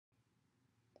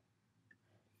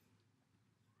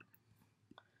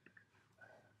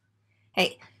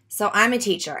Hey, so I'm a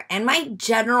teacher, and my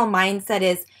general mindset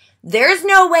is there's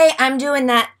no way I'm doing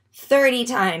that 30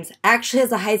 times. Actually,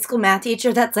 as a high school math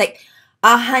teacher, that's like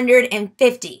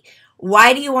 150.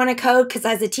 Why do you want to code? Because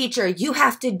as a teacher, you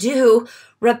have to do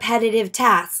repetitive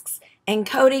tasks, and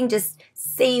coding just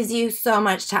saves you so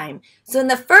much time. So in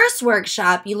the first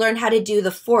workshop, you learn how to do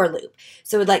the for loop.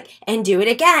 So and do it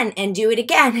again, and do it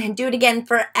again, and do it again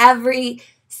for every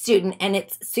student, and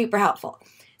it's super helpful.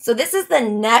 So this is the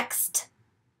next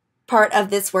part of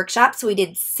this workshop. So we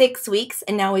did 6 weeks,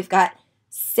 and now we've got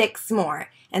 6 more.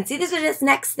 And see, these are just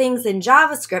next things in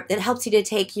JavaScript that helps you to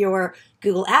take your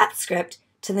Google Apps script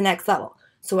to the next level.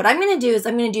 So what I'm going to do is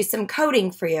I'm going to do some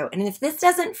coding for you. And if this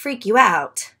doesn't freak you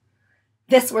out,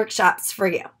 this workshop's for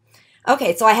you.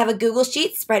 Okay, so I have a Google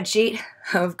Sheet spreadsheet,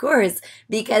 of course,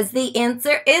 because the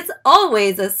answer is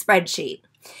always a spreadsheet.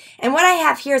 And what I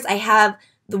have here is I have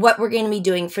what we're going to be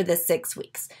doing for this 6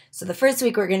 weeks. So the first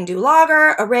week we're going to do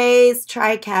logger, arrays,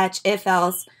 try, catch, if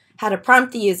else, how to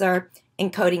prompt the user,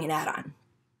 and coding an add-on.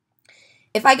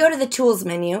 If I go to the tools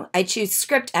menu, I choose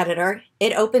script editor,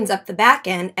 it opens up the back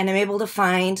end, and I'm able to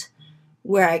find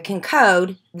where I can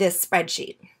code this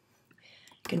spreadsheet.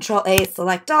 Control A,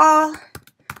 select all,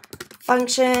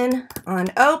 function on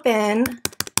open.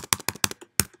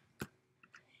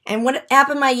 And what app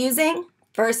am I using?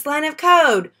 First line of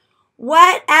code.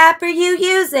 What app are you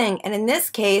using? And in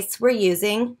this case, we're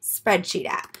using Spreadsheet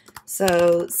app.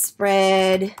 So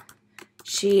Spreadsheet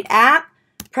app,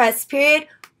 press period.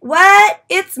 What?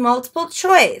 It's multiple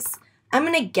choice. I'm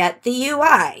going to get the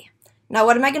UI. Now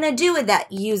what am I going to do with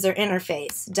that user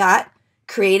interface?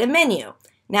 Create a menu.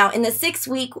 Now in the sixth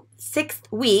week,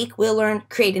 we'll learn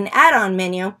create an add-on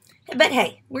menu. But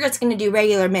hey, we're just going to do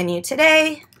regular menu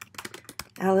today.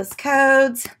 Alice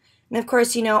codes. And of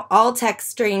course, you know, all text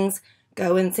strings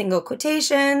go in single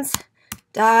quotations,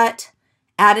 add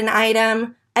an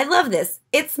item. I love this.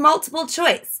 It's multiple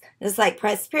choice. It's like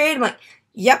press period. I'm like,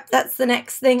 yep, that's the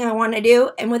next thing I want to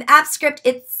do. And with AppScript,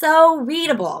 it's so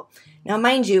readable. Now,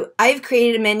 mind you, I've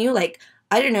created a menu like,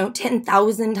 I don't know,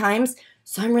 10,000 times,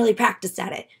 so I'm really practiced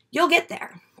at it. You'll get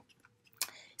there.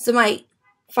 So my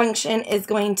function is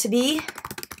going to be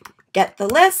get the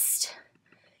list,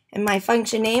 and my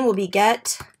function name will be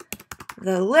get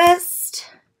the list,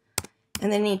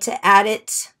 and then need to add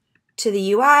it to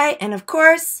the UI, and of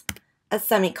course, a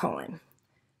semicolon.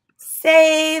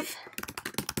 Save,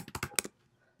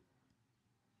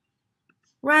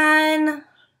 run,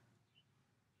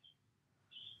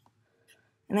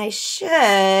 and I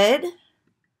should,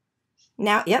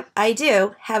 now, yep, I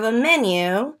do have a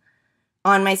menu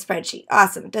on my spreadsheet.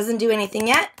 Awesome, doesn't do anything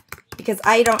yet because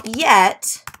I don't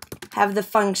yet have the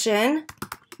function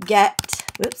get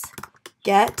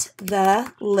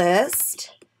the list,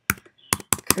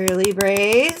 curly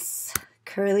brace.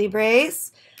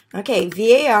 Okay,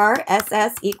 var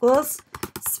ss equals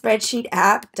spreadsheet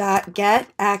app dot get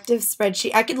active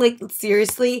spreadsheet. I could like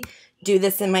seriously do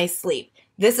this in my sleep.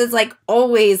 This is like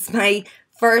always my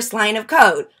first line of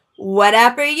code. What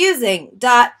app are you using?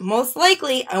 Most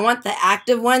likely I want the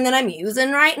active one that I'm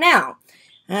using right now.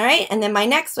 All right, and then my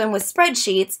next one with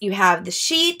spreadsheets, you have the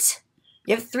sheet.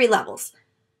 You have 3 levels.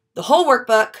 The whole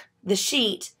workbook, the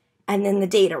sheet, and then the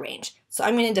data range. So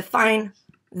I'm going to define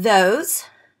those.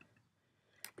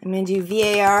 I'm going to do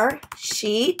var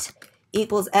sheet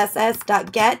equals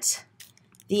ss.get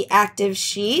the active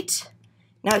sheet.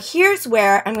 Now here's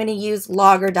where I'm going to use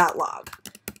logger.log.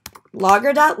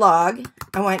 Logger.log,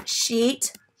 I want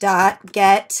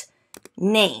sheet.get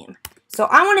name. So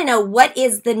I want to know what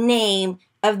is the name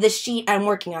of the sheet I'm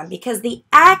working on, because the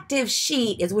active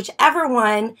sheet is whichever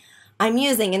one I'm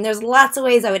using, and there's lots of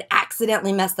ways I would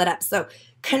accidentally mess that up. So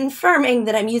confirming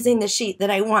that I'm using the sheet that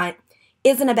I want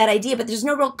isn't a bad idea, but there's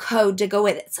no real code to go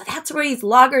with it. So that's where I use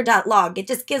logger.log. It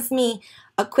just gives me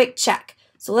a quick check.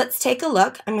 So let's take a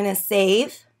look. I'm going to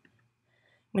save.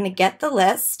 I'm going to get the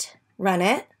list, run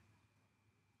it,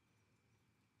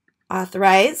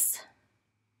 authorize.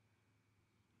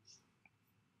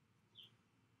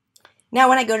 Now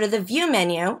when I go to the view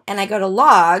menu and I go to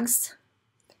logs,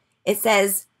 it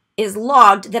says is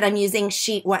logged that I'm using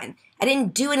sheet 1. I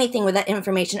didn't do anything with that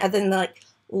information other than like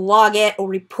log it or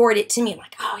report it to me. I'm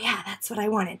like, oh yeah, that's what I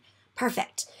wanted.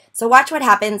 Perfect. So watch what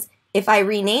happens if I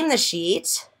rename the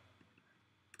sheet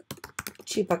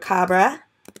Chupacabra,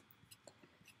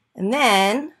 and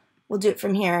then we'll do it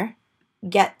from here,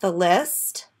 get the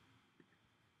list.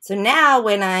 So now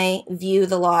when I view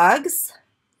the logs,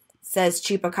 it says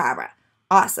Chupacabra.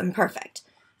 Awesome, perfect.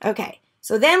 Okay,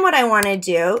 so then what I want to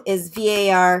do is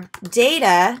var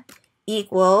data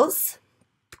equals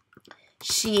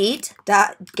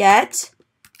sheet.get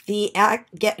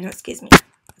excuse me.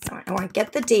 Sorry, I want to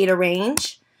get the data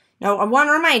range. Now, I want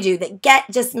to remind you that get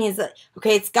just means that,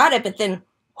 okay, it's got it, but then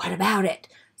what about it?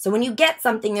 So when you get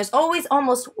something, there's always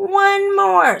almost one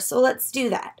more. So let's do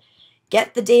that.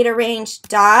 Get the data range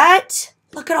dot.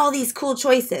 Look at all these cool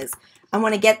choices. I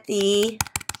want to get the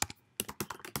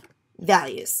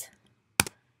values.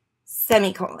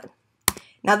 Semicolon.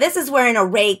 Now this is where an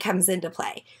array comes into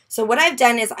play. So what I've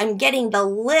done is I'm getting the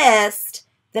list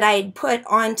that I had put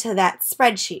onto that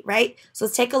spreadsheet, right? So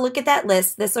let's take a look at that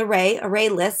list, this array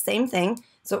list, same thing.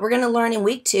 So what we're going to learn in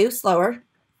week 2, slower.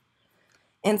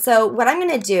 And so what I'm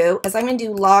going to do is I'm going to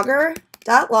do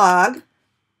logger.log.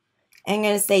 I'm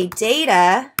going to say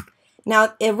data.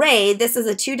 Now array, this is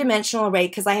a 2-dimensional array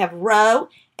because I have row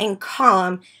and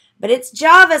column, but it's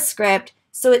JavaScript,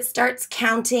 so it starts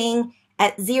counting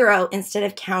at 0 instead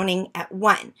of counting at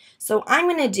 1. So I'm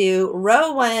going to do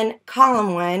row 1,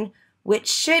 column 1, which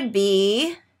should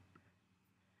be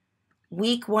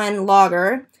week 1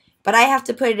 logger, but I have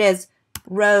to put it as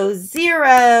row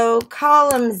 0,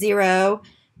 column 0,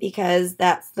 because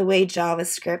that's the way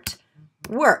JavaScript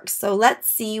works. So let's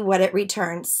see what it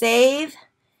returns. Save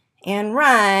and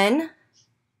run.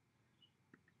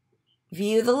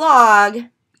 View the log.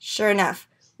 Sure enough,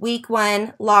 week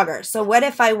 1 logger. So what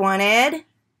if I wanted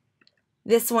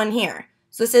this one here?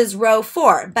 So this is row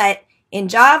 4, but in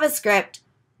JavaScript,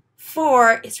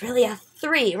 4 is really a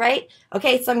 3, right?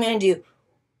 Okay, so I'm going to do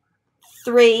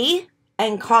 3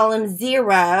 and column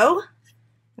 0,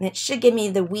 and it should give me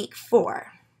the week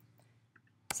 4.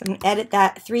 So I'm going to edit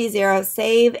that 3, 0,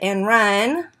 save and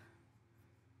run.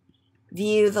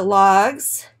 View the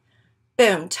logs.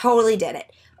 Boom, totally did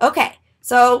it. Okay,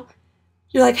 so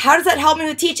you're like, how does that help me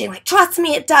with teaching? Like, trust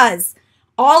me, it does.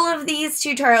 All of these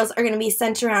tutorials are going to be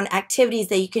centered around activities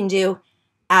that you can do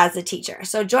as a teacher.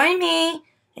 So join me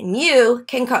and you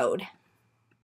can code.